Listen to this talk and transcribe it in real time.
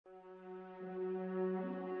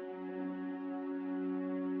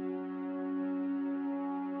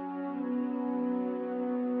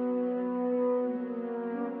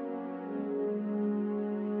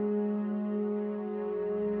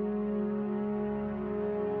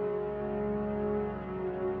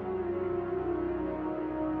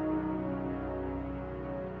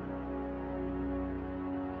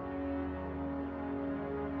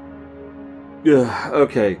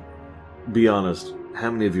Okay, be honest.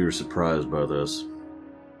 How many of you are surprised by this?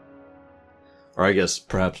 Or I guess,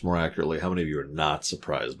 perhaps more accurately, how many of you are not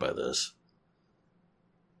surprised by this?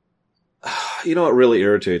 You know what really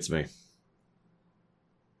irritates me?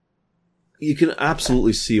 You can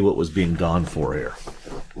absolutely see what was being gone for here.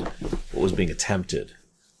 What was being attempted.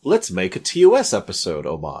 Let's make a TOS episode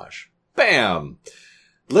homage. Bam!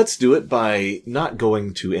 Let's do it by not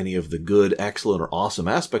going to any of the good, excellent, or awesome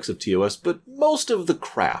aspects of TOS, but most of the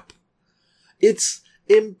crap. It's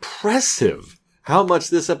impressive how much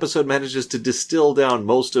this episode manages to distill down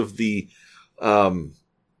most of the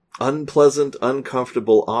unpleasant,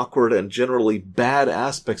 uncomfortable, awkward, and generally bad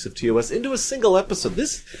aspects of TOS into a single episode.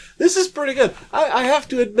 This is pretty good. I have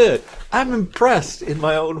to admit, I'm impressed in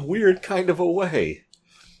my own weird kind of a way.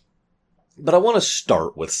 But I want to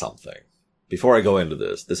start with something. Before I go into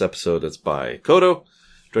this episode is by Kodo,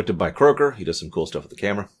 directed by Croker. He does some cool stuff with the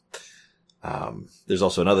camera. There's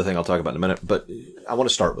also another thing I'll talk about in a minute, but I want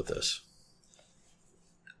to start with this.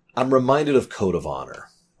 I'm reminded of Code of Honor.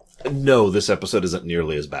 No, this episode isn't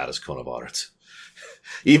nearly as bad as Code of Honor.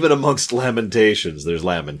 Even amongst lamentations, there's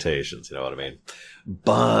lamentations, you know what I mean?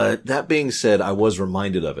 But that being said, I was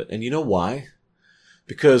reminded of it. And you know why?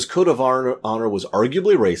 Because Code of Honor was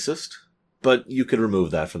arguably racist, but you could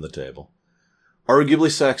remove that from the table. Arguably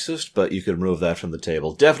sexist, but you could remove that from the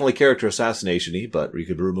table. Definitely character assassination-y, but you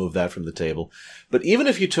could remove that from the table. But even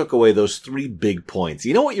if you took away those three big points,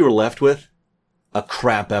 you know what you were left with? A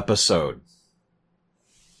crap episode.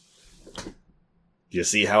 You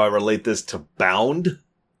see how I relate this to Bound?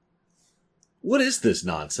 What is this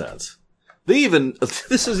nonsense?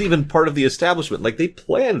 This is even part of the establishment. Like, they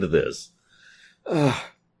planned this.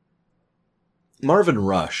 Marvin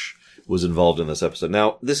Rush was involved in this episode.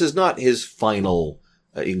 Now, this is not his final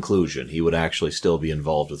inclusion. He would actually still be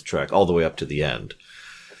involved with Trek all the way up to the end.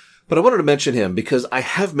 But I wanted to mention him because I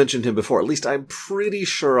have mentioned him before. At least I'm pretty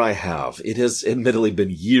sure I have. It has admittedly been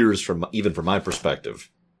years even from my perspective.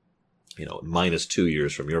 You know, minus 2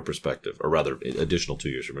 years from your perspective, or rather, additional 2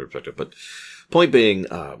 years from your perspective. But point being,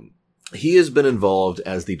 he has been involved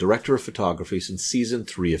as the director of photography since season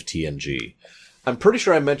 3 of TNG. I'm pretty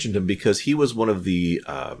sure I mentioned him because he was one of the,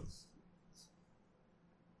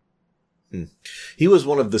 he was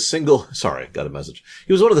one of the single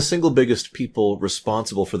biggest people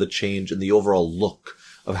responsible for the change in the overall look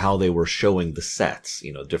of how they were showing the sets,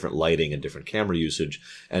 you know, different lighting and different camera usage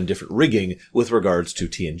and different rigging with regards to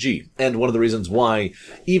TNG. And one of the reasons why,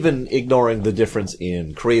 even ignoring the difference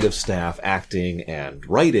in creative staff, acting, and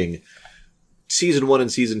writing, season 1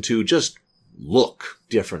 and season 2 just look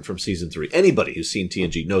different from season 3. Anybody who's seen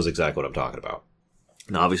TNG knows exactly what I'm talking about.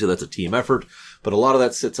 Now, obviously, that's a team effort, but a lot of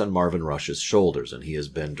that sits on Marvin Rush's shoulders, and he has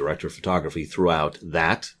been director of photography throughout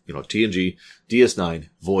that, you know, TNG, DS9,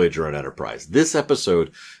 Voyager, and Enterprise. This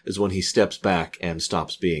episode is when he steps back and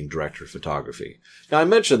stops being director of photography. Now, I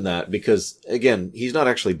mentioned that because, again, he's not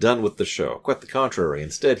actually done with the show. Quite the contrary.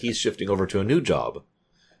 Instead, he's shifting over to a new job,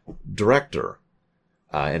 director.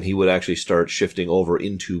 And he would actually start shifting over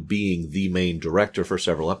into being the main director for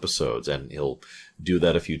several episodes, and he'll do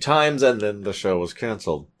that a few times, and then the show was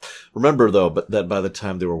canceled. Remember, though, that by the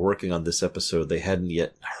time they were working on this episode, they hadn't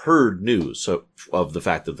yet heard news of the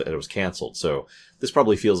fact that it was canceled. So this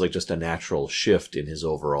probably feels like just a natural shift in his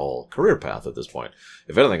overall career path at this point.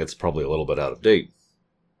 If anything, it's probably a little bit out of date.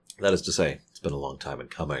 That is to say, it's been a long time in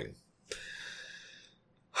coming.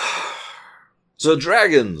 So,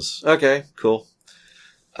 dragons. Okay, cool.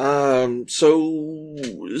 So,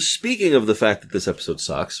 speaking of the fact that this episode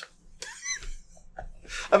sucks,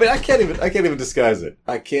 I mean, I can't even disguise it.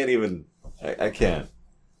 I can't.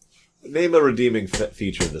 Name a redeeming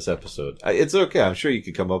feature in this episode. It's okay. I'm sure you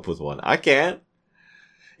could come up with one. I can't.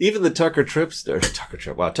 Even the Tucker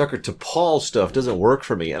to Paul stuff doesn't work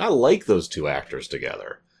for me. And I like those two actors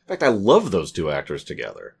together. In fact, I love those two actors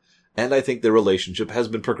together. And I think their relationship has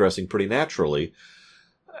been progressing pretty naturally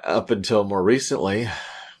up until more recently.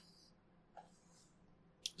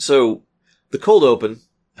 So, the cold open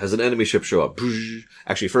has an enemy ship show up.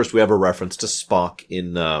 Actually, first we have a reference to Spock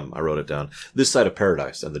in, I wrote it down, This Side of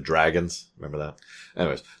Paradise and the dragons. Remember that?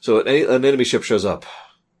 Anyways, so an enemy ship shows up.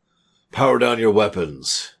 Power down your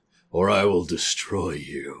weapons, or I will destroy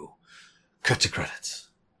you. Cut to credits.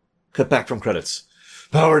 Cut back from credits.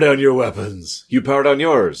 Power down your weapons. You power down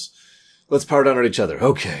yours. Let's power down on each other.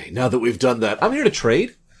 Okay, now that we've done that, I'm here to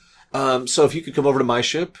trade. So if you could come over to my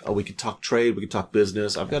ship, we could talk trade, we could talk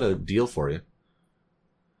business. I've got a deal for you.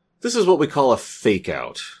 This is what we call a fake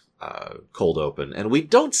out, cold open. And we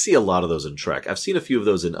don't see a lot of those in Trek. I've seen a few of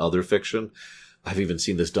those in other fiction. I've even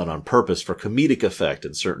seen this done on purpose for comedic effect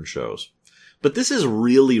in certain shows. But this is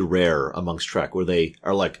really rare amongst Trek, where they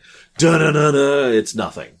are like, da-na-na-na, it's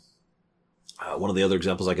nothing. One of the other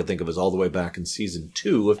examples I can think of is all the way back in season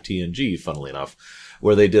 2 of TNG, funnily enough,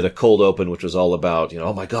 where they did a cold open, which was all about,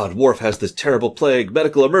 oh my God, Worf has this terrible plague,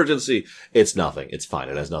 medical emergency. It's nothing. It's fine.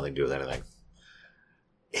 It has nothing to do with anything.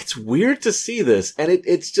 It's weird to see this, and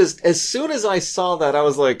it's just, as soon as I saw that, I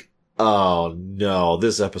was like, oh no,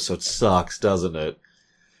 this episode sucks, doesn't it?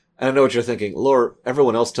 And I know what you're thinking, Lore,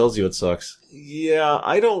 everyone else tells you it sucks. Yeah,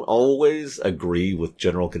 I don't always agree with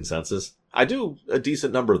general consensus. I do a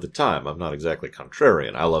decent number of the time. I'm not exactly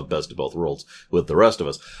contrarian. I love best of both worlds with the rest of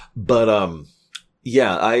us. But,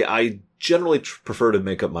 yeah, I generally prefer to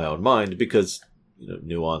make up my own mind because,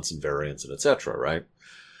 nuance and variance and etc., right?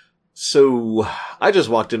 So I just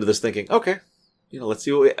walked into this thinking, okay, let's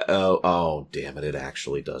see what oh, damn it. It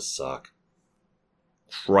actually does suck.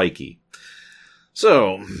 Crikey.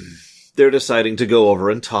 So they're deciding to go over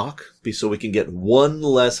and talk so we can get one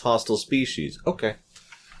less hostile species. Okay.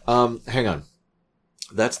 Hang on.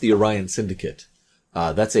 That's the Orion Syndicate.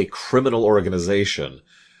 That's a criminal organization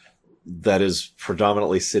that is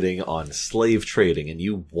predominantly sitting on slave trading, and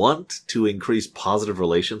you want to increase positive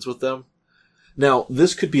relations with them? Now,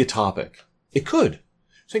 this could be a topic. It could.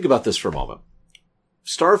 Think about this for a moment.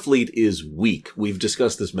 Starfleet is weak. We've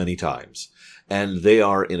discussed this many times. And they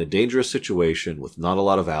are in a dangerous situation with not a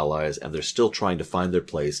lot of allies, and they're still trying to find their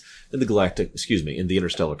place in the in the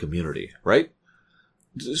interstellar community, right?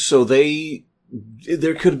 So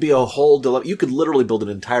there could be a whole dilemma. You could literally build an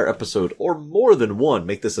entire episode, or more than one,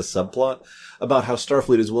 make this a subplot, about how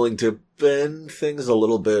Starfleet is willing to bend things a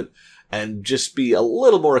little bit and just be a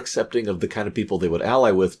little more accepting of the kind of people they would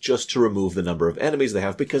ally with just to remove the number of enemies they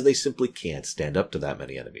have, because they simply can't stand up to that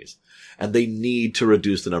many enemies. And they need to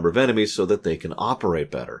reduce the number of enemies so that they can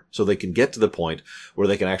operate better, so they can get to the point where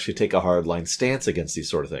they can actually take a hardline stance against these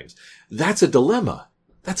sort of things. That's a dilemma.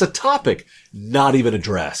 That's a topic not even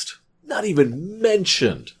addressed, not even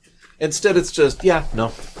mentioned. Instead, it's just, yeah,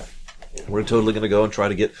 no, we're totally going to go and try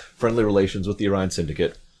to get friendly relations with the Orion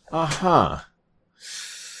Syndicate. Uh-huh.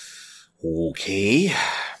 Okay.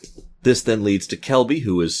 This then leads to Kelby,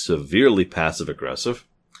 who is severely passive-aggressive.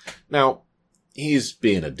 Now, he's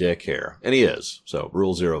being a dick here, and he is, so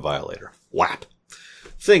Rule 0 violator. Whap.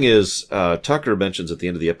 Thing is, Tucker mentions at the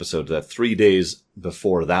end of the episode that 3 days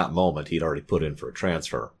before that moment, he'd already put in for a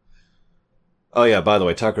transfer. Oh yeah, by the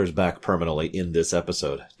way, Tucker's back permanently in this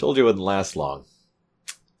episode. Told you it wouldn't last long.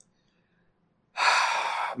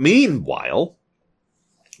 Meanwhile,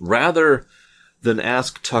 rather than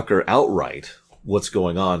ask Tucker outright what's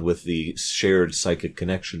going on with the shared psychic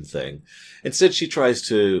connection thing, instead she tries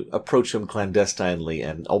to approach him clandestinely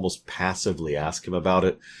and almost passively ask him about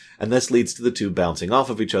it. And this leads to the two bouncing off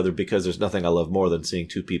of each other, because there's nothing I love more than seeing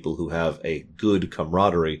two people who have a good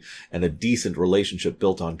camaraderie and a decent relationship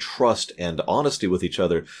built on trust and honesty with each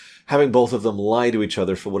other, having both of them lie to each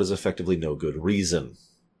other for what is effectively no good reason.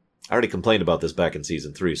 I already complained about this back in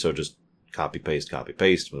season 3, so just copy-paste,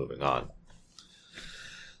 moving on.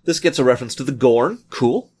 This gets a reference to the Gorn.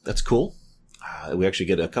 Cool. That's cool. We actually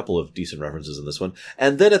get a couple of decent references in this one.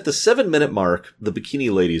 And then at the 7-minute mark, the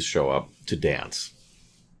bikini ladies show up to dance.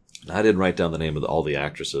 I didn't write down the name of all the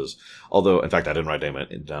actresses. Although, in fact, I didn't write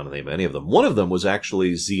down the name of any of them. One of them was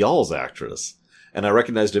actually Zial's actress. And I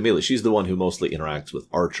recognized immediately. She's the one who mostly interacts with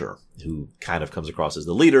Archer, who kind of comes across as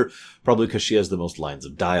the leader, probably because she has the most lines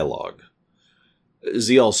of dialogue.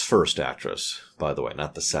 Zial's first actress, by the way,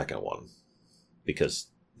 not the second one. Because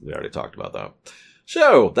we already talked about that.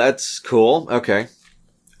 So, that's cool. Okay.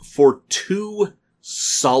 For 2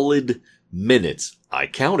 solid minutes, I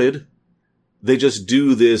counted, they just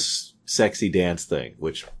do this sexy dance thing,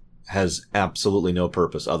 which has absolutely no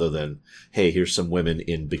purpose other than, hey, here's some women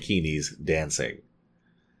in bikinis dancing.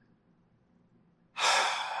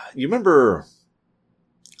 You remember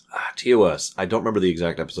TOS, I don't remember the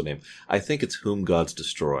exact episode name. I think it's Whom Gods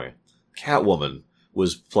Destroy. Catwoman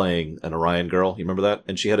was playing an Orion girl. You remember that?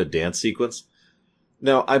 And she had a dance sequence.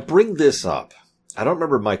 Now, I bring this up. I don't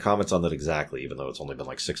remember my comments on that exactly, even though it's only been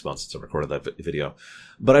like 6 months since I recorded that video.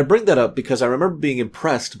 But I bring that up because I remember being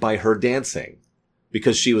impressed by her dancing,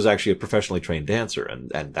 because she was actually a professionally trained dancer, and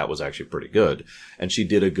that was actually pretty good. And she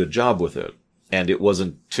did a good job with it. And it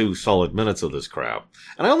wasn't 2 solid minutes of this crap.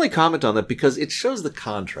 And I only comment on that because it shows the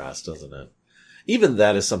contrast, doesn't it? Even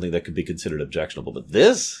that is something that could be considered objectionable. But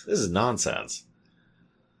this is nonsense.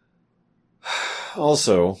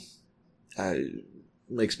 Also,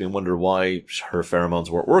 makes me wonder why her pheromones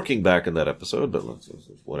weren't working back in that episode, but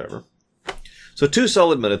whatever. So 2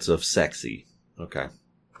 solid minutes of sexy. Okay.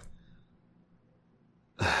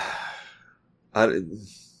 I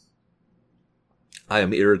I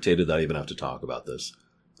am irritated that I even have to talk about this.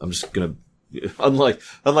 I'm just gonna, unlike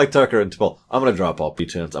Tucker and Paul, I'm gonna drop all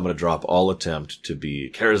pretense. I'm gonna drop all attempt to be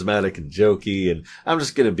charismatic and jokey, and I'm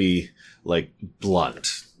just gonna be, like,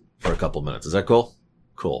 blunt for a couple minutes. Is that cool?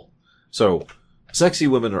 Cool. So, sexy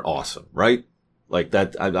women are awesome, right? Like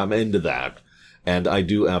that, I'm into that. And I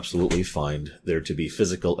do absolutely find there to be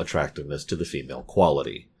physical attractiveness to the female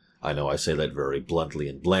quality. I know I say that very bluntly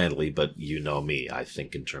and blandly, but you know me. I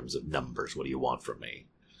think in terms of numbers. What do you want from me?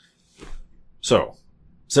 So,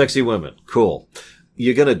 sexy women. Cool.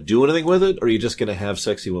 You gonna do anything with it, or are you just gonna have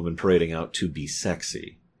sexy women parading out to be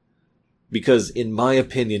sexy? Because in my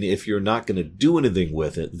opinion, if you're not gonna do anything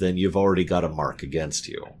with it, then you've already got a mark against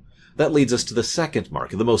you. That leads us to the second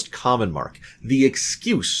mark, the most common mark, the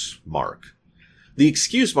excuse mark. The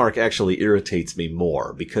excuse mark actually irritates me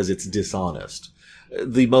more because it's dishonest.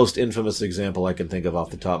 The most infamous example I can think of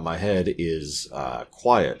off the top of my head is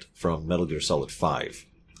Quiet from Metal Gear Solid 5.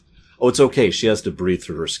 Oh, it's okay, she has to breathe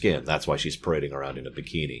through her skin. That's why she's parading around in a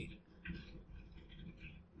bikini.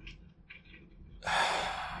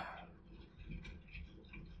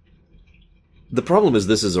 The problem is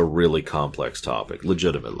this is a really complex topic,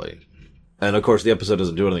 legitimately. And of course the episode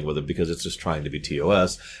doesn't do anything with it because it's just trying to be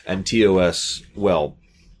TOS. And TOS, well,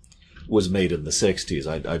 was made in the 60s.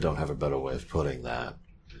 I don't have a better way of putting that.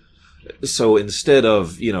 So instead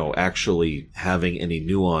of, actually having any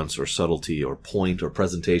nuance or subtlety or point or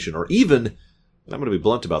presentation or even, and I'm going to be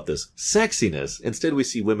blunt about this, sexiness, instead we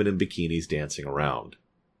see women in bikinis dancing around.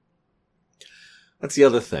 That's the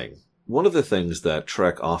other thing. One of the things that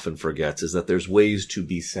Trek often forgets is that there's ways to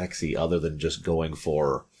be sexy other than just going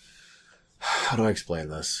for, how do I explain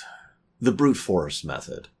this? The brute force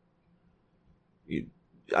method.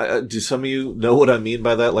 Do some of you know what I mean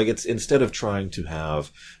by that? Like, it's instead of trying to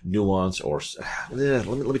have nuance or, let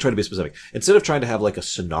me try to be specific. Instead of trying to have like a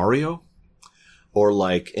scenario or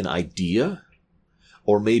like an idea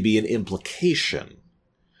or maybe an implication,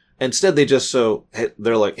 instead they just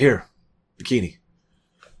they're like, here, bikini.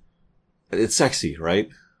 It's sexy, right?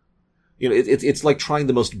 It's like trying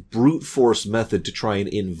the most brute force method to try and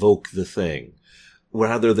invoke the thing,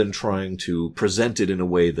 rather than trying to present it in a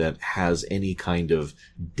way that has any kind of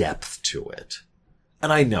depth to it.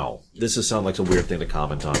 And I know, this sounds like a weird thing to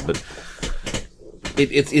comment on, but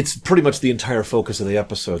it's pretty much the entire focus of the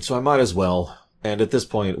episode, so I might as well. And at this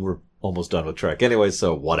point, we're almost done with Trek anyway,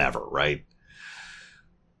 so whatever, right?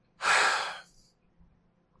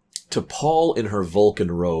 T'Pol in her Vulcan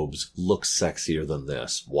robes looks sexier than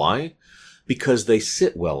this. Why? Because they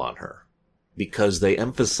sit well on her. Because they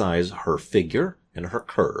emphasize her figure and her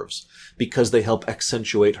curves. Because they help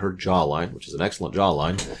accentuate her jawline, which is an excellent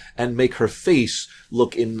jawline, and make her face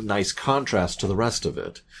look in nice contrast to the rest of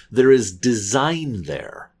it. There is design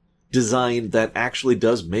there. Design that actually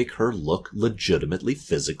does make her look legitimately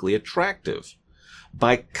physically attractive.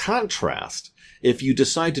 By contrast, if you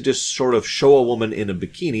decide to just sort of show a woman in a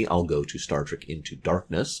bikini, I'll go to Star Trek Into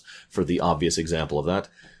Darkness for the obvious example of that,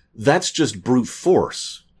 that's just brute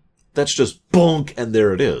force. That's just bonk, and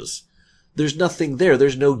there it is. There's nothing there.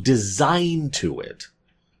 There's no design to it.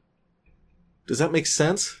 Does that make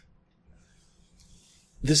sense?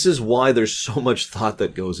 This is why there's so much thought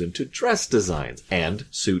that goes into dress designs and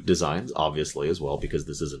suit designs, obviously, as well, because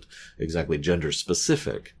this isn't exactly gender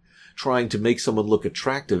specific. Trying to make someone look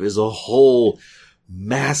attractive is a whole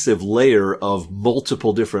massive layer of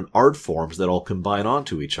multiple different art forms that all combine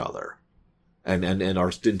onto each other and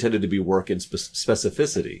are intended to be work in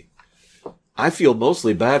specificity. I feel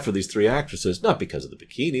mostly bad for these three actresses, not because of the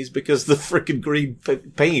bikinis, because the frickin' green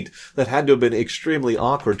paint that had to have been extremely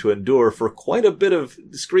awkward to endure for quite a bit of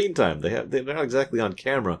screen time. They're not exactly on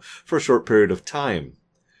camera for a short period of time.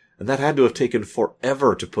 And that had to have taken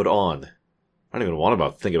forever to put on. I don't even want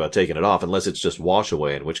to think about taking it off unless it's just wash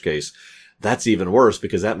away, in which case that's even worse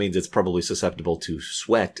because that means it's probably susceptible to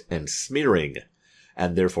sweat and smearing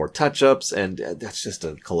and therefore touch-ups, and that's just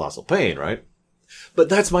a colossal pain, right? But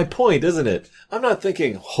that's my point, isn't it? I'm not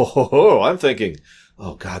thinking, I'm thinking,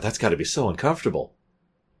 oh God, that's got to be so uncomfortable.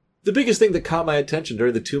 The biggest thing that caught my attention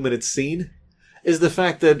during the 2-minute scene is the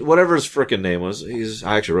fact that whatever his frickin' name was,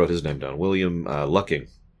 I actually wrote his name down, William Lucking.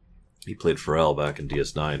 He played Pharrell back in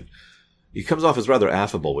DS9. He comes off as rather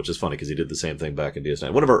affable, which is funny because he did the same thing back in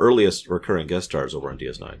DS9. One of our earliest recurring guest stars over on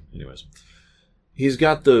DS9. Anyways. He's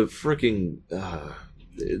got the freaking,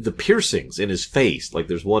 the piercings in his face. Like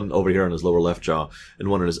there's one over here on his lower left jaw and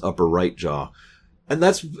one on his upper right jaw. And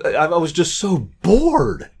I was just so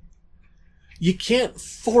bored. You can't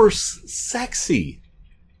force sexy.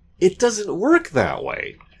 It doesn't work that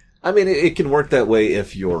way. I mean, it can work that way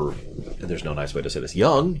if you're, and there's no nice way to say this,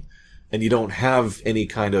 young. and you don't have any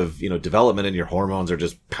kind of, development and your hormones are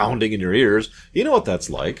just pounding in your ears, you know what that's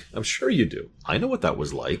like. I'm sure you do. I know what that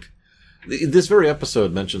was like. This very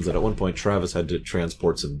episode mentions that at one point Travis had to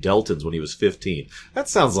transport some Deltons when he was 15. That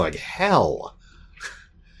sounds like hell.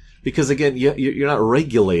 Because again, you're not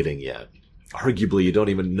regulating yet. Arguably, you don't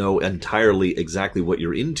even know entirely exactly what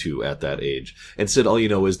you're into at that age. Instead, all you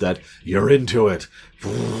know is that you're into it.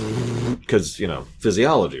 Because,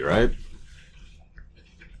 physiology, right?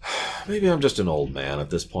 Maybe I'm just an old man at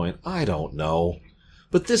this point. I don't know.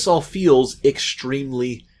 But this all feels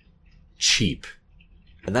extremely cheap.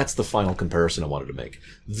 And that's the final comparison I wanted to make.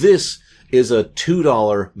 This is a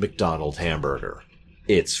 $2 McDonald's hamburger.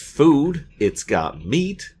 It's food. It's got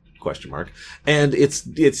meat. ? And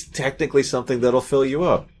it's technically something that'll fill you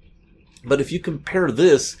up. But if you compare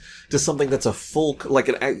this to something that's a full, like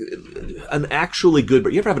an actually good,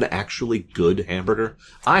 you ever have an actually good hamburger?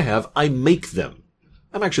 I have. I make them.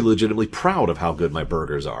 I'm actually legitimately proud of how good my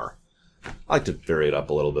burgers are. I like to vary it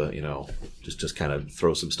up a little bit, just kind of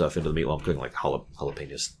throw some stuff into the meat while I'm cooking, like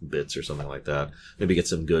jalapeno bits or something like that. Maybe get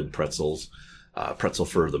some good pretzels, pretzel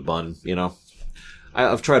for the bun,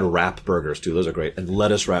 I've tried wrap burgers too. Those are great. And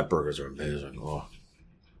lettuce wrap burgers are amazing. Oh,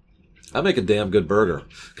 I make a damn good burger.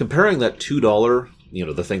 Comparing that $2,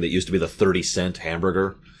 the thing that used to be the 30-cent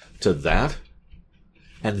hamburger, to that,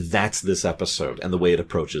 and that's this episode and the way it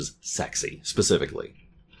approaches sexy, specifically.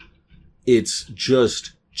 It's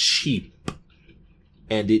just cheap.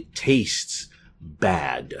 And it tastes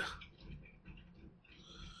bad.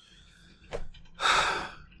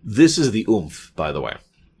 This is the oomph, by the way.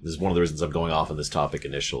 This is one of the reasons I'm going off on this topic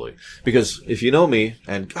initially. Because if you know me,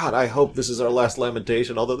 and God, I hope this is our last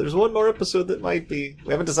lamentation, although there's one more episode that might be.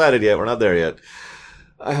 We haven't decided yet. We're not there yet.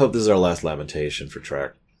 I hope this is our last lamentation for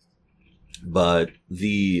Trek. But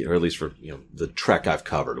or at least for, the Trek I've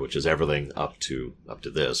covered, which is everything up to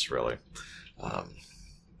this, really.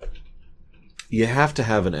 You have to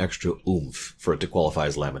have an extra oomph for it to qualify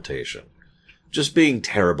as lamentation. Just being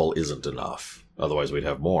terrible isn't enough. Otherwise we'd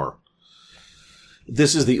have more.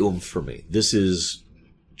 This is the oomph for me. This is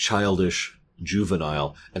childish,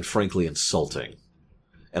 juvenile, and frankly insulting.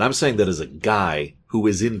 And I'm saying that as a guy who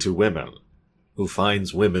is into women, who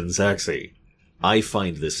finds women sexy. I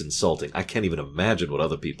find this insulting. I can't even imagine what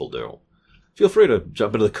other people do. Feel free to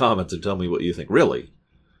jump into the comments and tell me what you think. Really?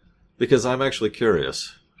 Because I'm actually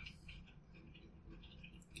curious.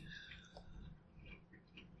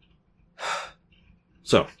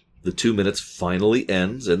 So, the 2 minutes finally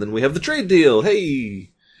ends, and then we have the trade deal.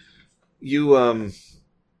 Hey, you're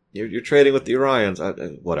trading with the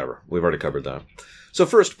Orions. Whatever. We've already covered that. So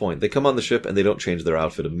first point, they come on the ship and they don't change their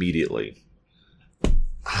outfit immediately.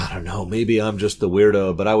 I don't know, maybe I'm just the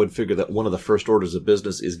weirdo, but I would figure that one of the first orders of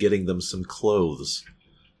business is getting them some clothes.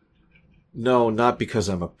 No, not because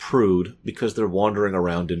I'm a prude, because they're wandering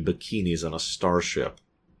around in bikinis on a starship.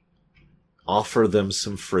 Offer them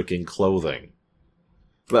some freaking clothing.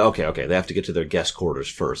 But okay, they have to get to their guest quarters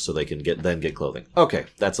first so they can get clothing. Okay,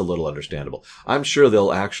 that's a little understandable. I'm sure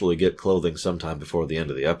they'll actually get clothing sometime before the end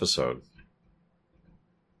of the episode.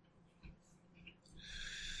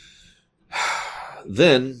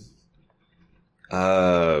 Then,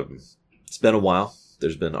 it's been a while.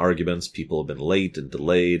 There's been arguments. People have been late and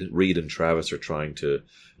delayed. Reed and Travis are trying to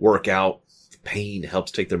work out. The pain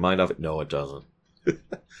helps take their mind off it. No, it doesn't.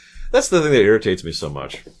 That's the thing that irritates me so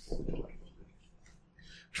much.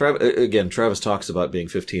 Travis talks about being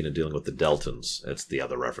 15 and dealing with the Deltons. That's the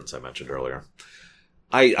other reference I mentioned earlier.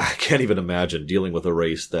 I can't even imagine dealing with a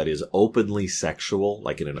race that is openly sexual,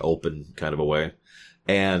 like in an open kind of a way,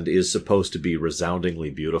 and is supposed to be resoundingly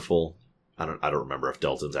beautiful. I don't remember if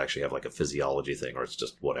Deltons actually have like a physiology thing or it's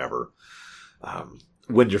just whatever.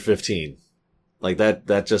 When you're 15, like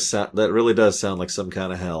that really does sound like some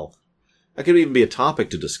kind of hell. That could even be a topic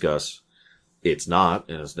to discuss. It's not,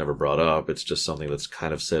 and it's never brought up. It's just something that's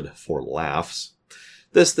kind of said for laughs.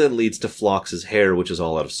 This then leads to Phlox's hair, which is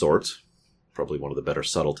all out of sorts. Probably one of the better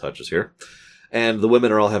subtle touches here. And the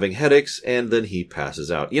women are all having headaches, and then he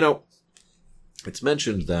passes out. It's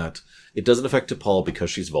mentioned that it doesn't affect T'Pol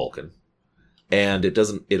because she's Vulcan. And it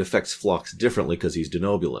affects Phlox differently because he's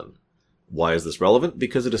Denobulan. Why is this relevant?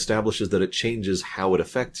 Because it establishes that it changes how it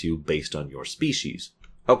affects you based on your species.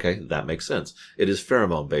 Okay, that makes sense. It is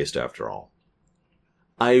pheromone-based after all.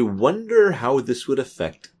 I wonder how this would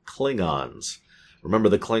affect Klingons. Remember,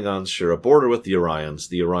 the Klingons share a border with the Orions.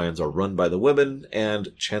 The Orions are run by the women,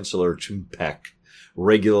 and Chancellor Ch'mpek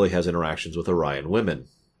regularly has interactions with Orion women.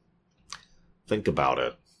 Think about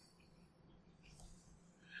it.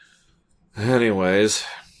 Anyways,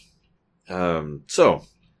 so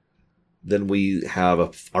then we have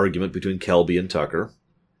an argument between Kelby and Tucker.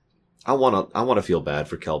 I want to feel bad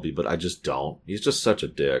for Kelby, but I just don't. He's just such a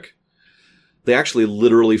dick. They actually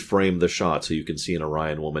literally frame the shot so you can see an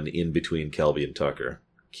Orion woman in between Kelby and Tucker.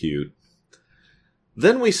 Cute.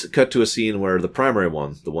 Then we cut to a scene where the primary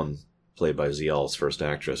one, the one played by Zial's first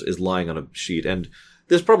actress, is lying on a sheet. And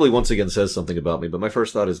this probably once again says something about me, but my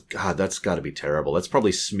first thought is, God, that's got to be terrible. That's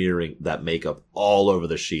probably smearing that makeup all over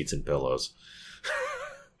the sheets and pillows.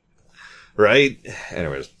 Right?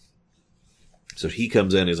 Anyways. So he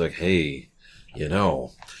comes in, he's like, hey, you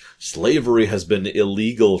know, slavery has been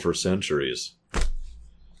illegal for centuries.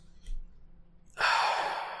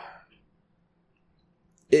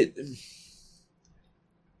 Where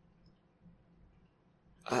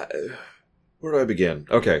do I begin?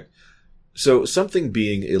 Okay. So something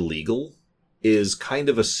being illegal is kind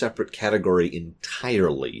of a separate category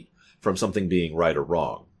entirely from something being right or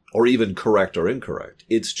wrong, or even correct or incorrect.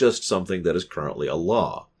 It's just something that is currently a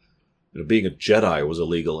law. You know, being a Jedi was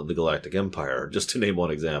illegal in the Galactic Empire, just to name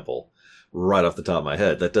one example, right off the top of my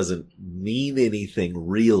head. That doesn't mean anything,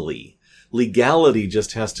 really. Legality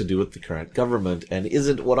just has to do with the current government and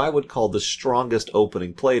isn't what I would call the strongest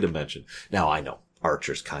opening play to mention. Now, I know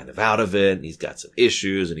Archer's kind of out of it, and he's got some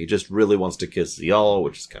issues, and he just really wants to kiss Zial,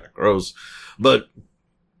 which is kind of gross. But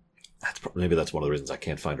maybe that's one of the reasons I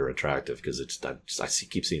can't find her attractive, because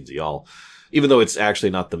keep seeing Zial. Even though it's actually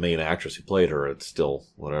not the main actress who played her, it's still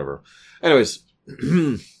whatever. Anyways,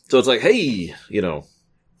 so it's like, hey, you know,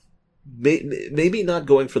 maybe not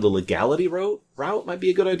going for the legality route might be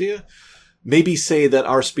a good idea. Maybe say that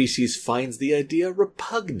our species finds the idea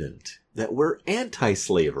repugnant, that we're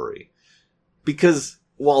anti-slavery. Because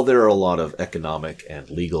while there are a lot of economic and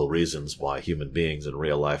legal reasons why human beings in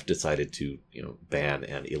real life decided to, you know, ban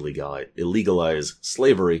and illegalize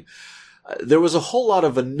slavery, there was a whole lot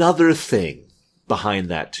of another thing behind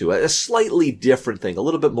that too. A slightly different thing. A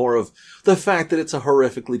little bit more of the fact that it's a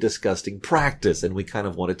horrifically disgusting practice and we kind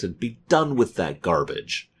of wanted to be done with that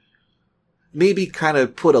garbage. Maybe kind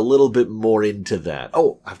of put a little bit more into that.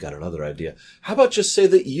 Oh, I've got another idea. How about just say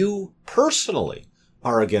that you personally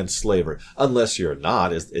are against slavery? Unless you're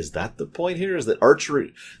not. Is that the point here? Is that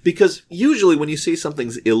archery? Because usually when you say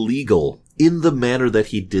something's illegal in the manner that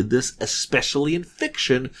he did this, especially in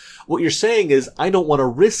fiction, what you're saying is, I don't want to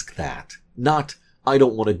risk that. Not, I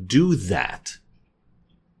don't want to do that.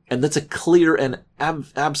 And that's a clear and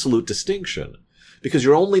absolute distinction. Because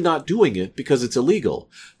you're only not doing it because it's illegal.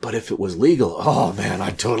 But if it was legal, oh man,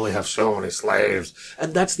 I'd totally have so many slaves.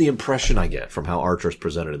 And that's the impression I get from how Archer's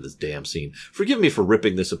presented in this damn scene. Forgive me for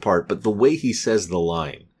ripping this apart, but the way he says the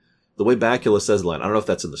line, the way Bakula says the line, I don't know if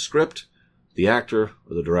that's in the script, the actor,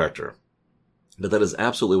 or the director. But that is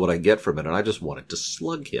absolutely what I get from it, and I just wanted to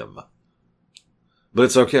slug him. But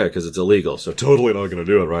it's okay, because it's illegal, so totally not going to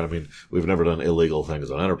do it, right? I mean, we've never done illegal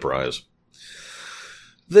things on Enterprise.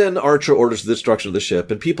 Then Archer orders the destruction of the ship,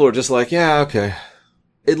 and people are just like, yeah, okay.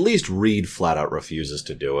 At least Reed flat out refuses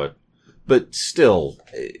to do it. But still,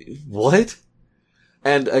 what?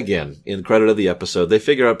 And again, in credit of the episode, they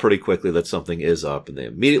figure out pretty quickly that something is up, and they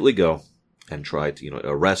immediately go and try to, you know,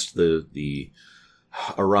 arrest the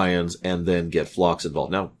Orions and then get Phlox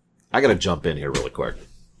involved. Now, I gotta jump in here really quick.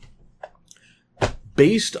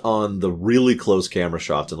 Based on the really close camera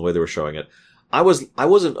shots and the way they were showing it, I wasn't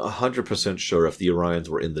 100% sure if the Orions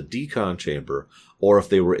were in the decon chamber or if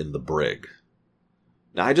they were in the brig.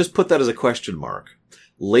 Now, I just put that as a question mark.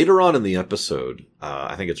 Later on in the episode,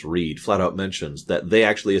 I think it's Reed, flat out mentions that they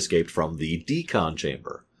actually escaped from the decon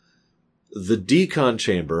chamber. The decon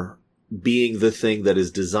chamber being the thing that is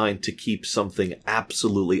designed to keep something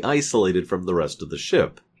absolutely isolated from the rest of the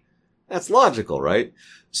ship. That's logical, right?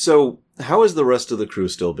 So, how is the rest of the crew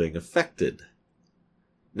still being affected?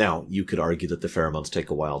 Now, you could argue that the pheromones take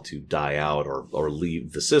a while to die out or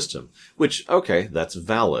leave the system, which, okay, that's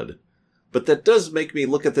valid. But that does make me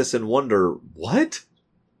look at this and wonder, what?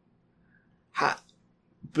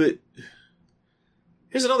 But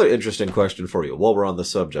here's another interesting question for you while we're on the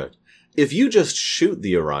subject. If you just shoot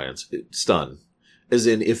the Orions, stun, as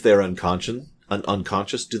in if they're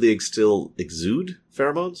unconscious, do they still exude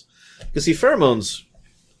pheromones? Because see, pheromones,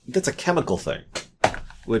 that's a chemical thing,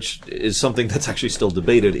 which is something that's actually still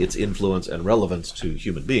debated, its influence and relevance to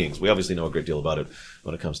human beings. We obviously know a great deal about it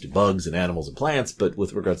when it comes to bugs and animals and plants, but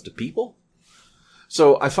with regards to people?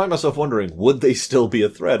 So I find myself wondering, would they still be a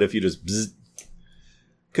threat if you just bzzz?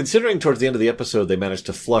 Considering towards the end of the episode they managed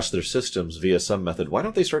to flush their systems via some method, why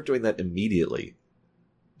don't they start doing that immediately?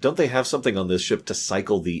 Don't they have something on this ship to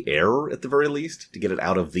cycle the air, at the very least? To get it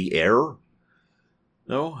out of the air?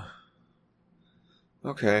 No?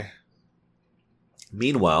 Okay.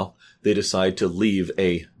 Meanwhile, they decide to leave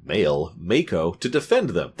a male, Mako, to defend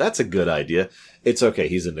them. That's a good idea. It's okay,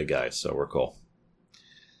 he's into guys, so we're cool.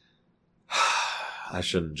 I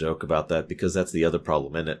shouldn't joke about that because that's the other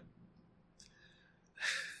problem in it.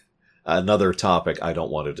 Another topic I don't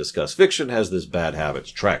want to discuss. Fiction has this bad habit.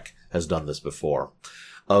 Trek has done this before,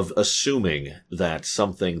 of assuming that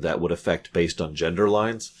something that would affect based on gender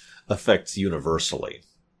lines affects universally.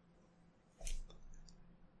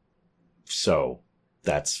 So,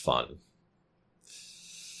 that's fun.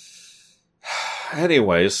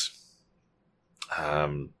 Anyways,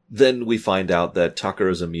 then we find out that Tucker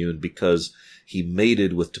is immune because he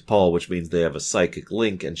mated with T'Pol, which means they have a psychic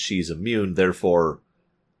link, and she's immune, therefore...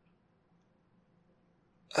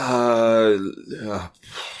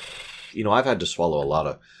 I've had to swallow a lot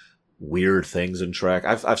of weird things in Trek.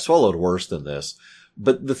 I've swallowed worse than this.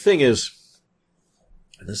 But the thing is,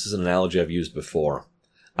 and this is an analogy I've used before,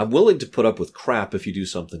 I'm willing to put up with crap if you do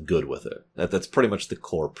something good with it. That's pretty much the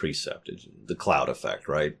core precept, the cloud effect,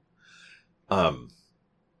 right?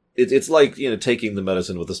 It's like, taking the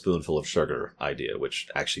medicine with a spoonful of sugar idea, which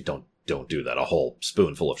actually don't do that. A whole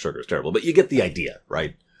spoonful of sugar is terrible, but you get the idea,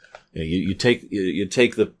 right? You take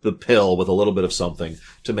the pill with a little bit of something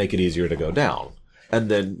to make it easier to go down, and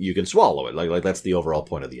then you can swallow it. Like that's the overall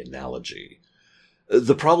point of the analogy.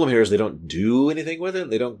 The problem here is they don't do anything with it.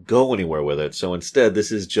 They don't go anywhere with it. So instead,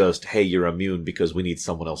 this is just, hey, you're immune because we need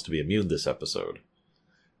someone else to be immune this episode.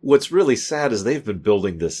 What's really sad is they've been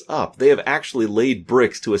building this up. They have actually laid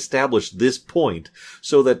bricks to establish this point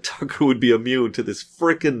so that Tucker would be immune to this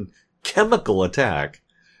frickin' chemical attack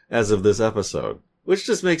as of this episode. Which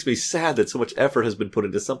just makes me sad that so much effort has been put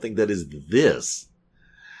into something that is this.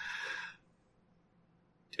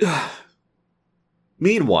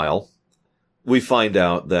 Meanwhile, we find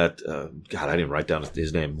out that, God, I didn't write down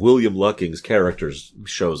his name. William Lucking's character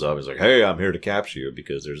shows up. He's like, hey, I'm here to capture you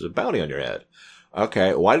because there's a bounty on your head.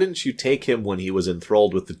 Okay, why didn't you take him when he was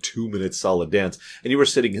enthralled with the 2-minute solid dance and you were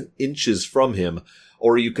sitting inches from him?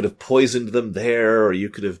 Or you could have poisoned them there, or you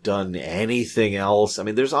could have done anything else. I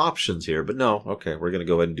mean, there's options here, but no. Okay, we're going to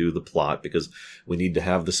go ahead and do the plot because we need to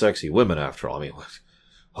have the sexy women after all. I mean,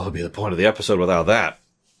 what would be the point of the episode without that?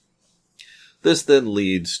 This then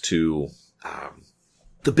leads to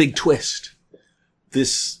the big twist.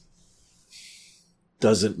 This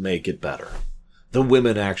doesn't make it better. The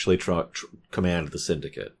women actually command the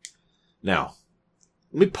syndicate. Now,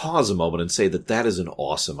 let me pause a moment and say that is an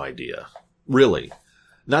awesome idea. Really.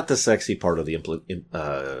 Not the sexy part of the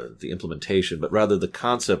implementation, but rather the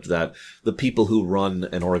concept that the people who run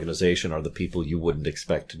an organization are the people you wouldn't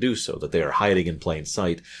expect to do so, that they are hiding in plain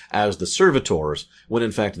sight as the servitors, when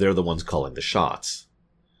in fact they're the ones calling the shots.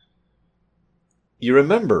 You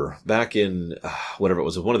remember back in, whatever it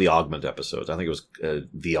was, one of the Augment episodes, I think it was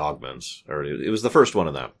The Augments, or it was the first one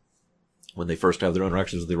of them, when they first have their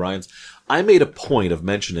interactions with the Orions, I made a point of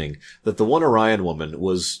mentioning that the one Orion woman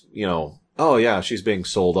was, oh yeah, she's being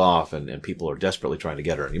sold off and people are desperately trying to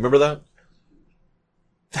get her. You remember that?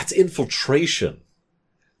 That's infiltration.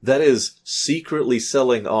 That is secretly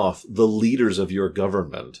selling off the leaders of your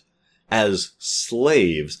government as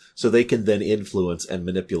slaves so they can then influence and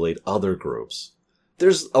manipulate other groups.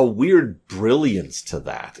 There's a weird brilliance to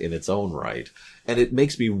that in its own right. And it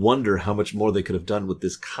makes me wonder how much more they could have done with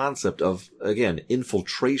this concept of, again,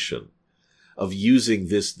 infiltration. Of using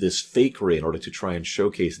this fakery in order to try and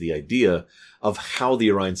showcase the idea of how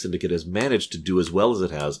the Orion Syndicate has managed to do as well as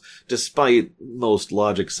it has, despite most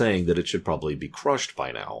logic saying that it should probably be crushed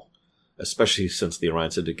by now. Especially since the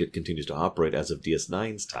Orion Syndicate continues to operate as of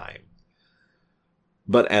DS9's time.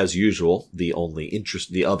 But as usual, the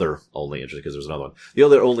other only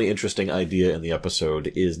interesting idea in the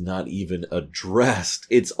episode is not even addressed.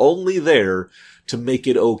 It's only there to make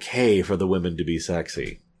it okay for the women to be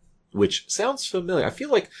sexy. Which sounds familiar. I feel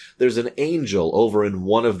like there's an angel over in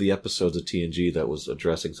one of the episodes of TNG that was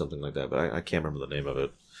addressing something like that, but I can't remember the name of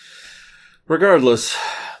it. Regardless,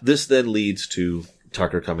 this then leads to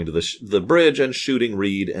Tucker coming to the bridge and shooting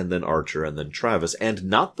Reed and then Archer and then Travis, and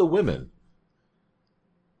not the women.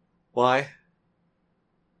 Why?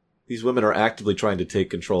 These women are actively trying to take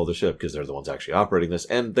control of the ship because they're the ones actually operating this,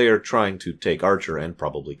 and they are trying to take Archer and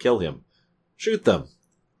probably kill him. Shoot them.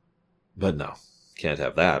 But no, can't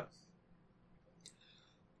have that.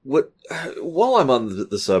 While I'm on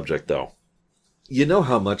the subject, though, you know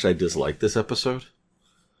how much I dislike this episode?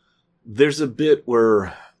 There's a bit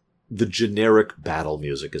where the generic battle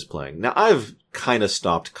music is playing. Now, I've kind of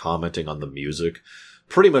stopped commenting on the music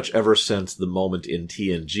pretty much ever since the moment in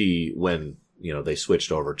TNG when, they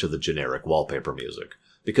switched over to the generic wallpaper music.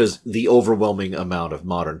 Because the overwhelming amount of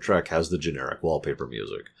modern Trek has the generic wallpaper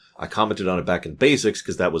music. I commented on it back in Basics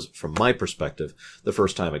because that was, from my perspective, the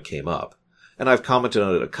first time it came up. And I've commented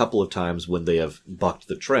on it a couple of times when they have bucked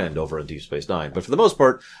the trend over in Deep Space Nine. But for the most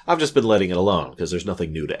part, I've just been letting it alone because there's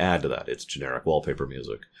nothing new to add to that. It's generic wallpaper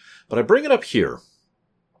music. But I bring it up here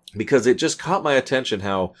because it just caught my attention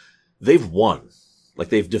how they've won. Like,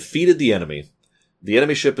 they've defeated the enemy. The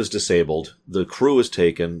enemy ship is disabled. The crew is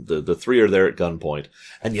taken. The three are there at gunpoint.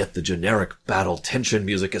 And yet the generic battle tension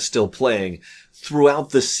music is still playing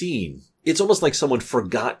throughout the scene. It's almost like someone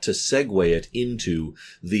forgot to segue it into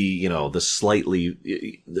the slightly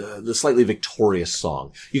victorious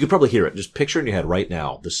song. You could probably hear it. Just picture in your head right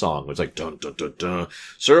now the song. It's like dun dun dun dun.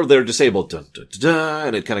 Serve their disabled dun dun dun dun,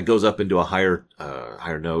 and it kind of goes up into a higher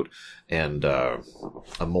note and a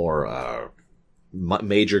more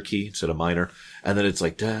major key instead of minor, and then it's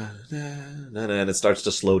like da da da da, and it starts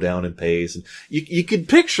to slow down in pace. And you could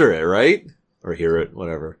picture it, right? Or hear it,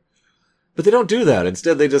 whatever. But they don't do that.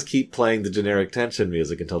 Instead, they just keep playing the generic tension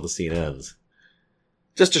music until the scene ends.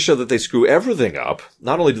 Just to show that they screw everything up.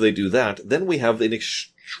 Not only do they do that, then we have an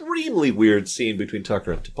extremely weird scene between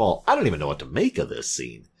Tucker and T'Pol. I don't even know what to make of this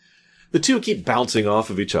scene. The two keep bouncing off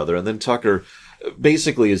of each other, and then Tucker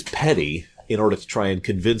basically is petty in order to try and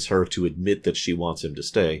convince her to admit that she wants him to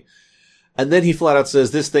stay. And then he flat out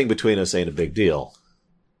says, this thing between us ain't a big deal.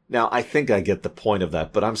 Now, I think I get the point of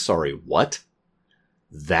that, but I'm sorry, what?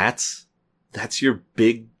 That's your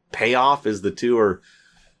big payoff, is the two are...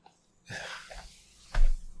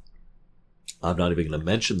 I'm not even going to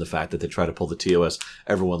mention the fact that they try to pull the TOS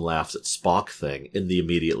everyone laughs at Spock thing in the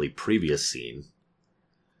immediately previous scene.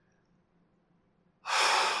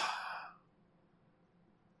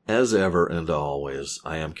 As ever and always,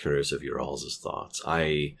 I am curious of your all's thoughts.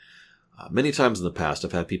 Many times in the past,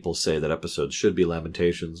 I've had people say that episodes should be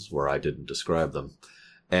Lamentations where I didn't describe them.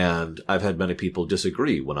 And I've had many people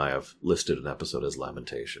disagree when I have listed an episode as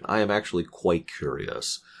Lamentation. I am actually quite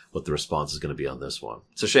curious what the response is going to be on this one.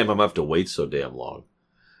 It's a shame I'm going to have to wait so damn long.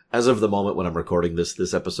 As of the moment when I'm recording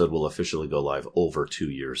this episode will officially go live over 2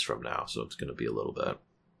 years from now, so it's going to be a little bit.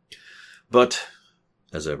 But,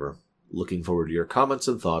 as ever, looking forward to your comments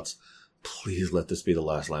and thoughts. Please let this be the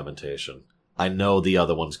last Lamentation. I know the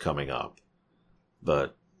other one's coming up,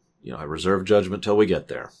 but, I reserve judgment till we get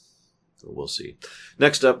there. So we'll see.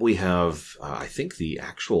 Next up, we have, I think, the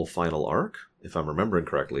actual final arc, if I'm remembering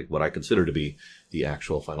correctly, what I consider to be the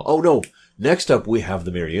actual final... Oh, no! Next up, we have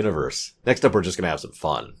the Mirror Universe. Next up, we're just going to have some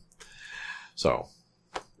fun. So,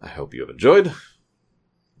 I hope you have enjoyed.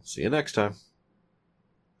 See you next time.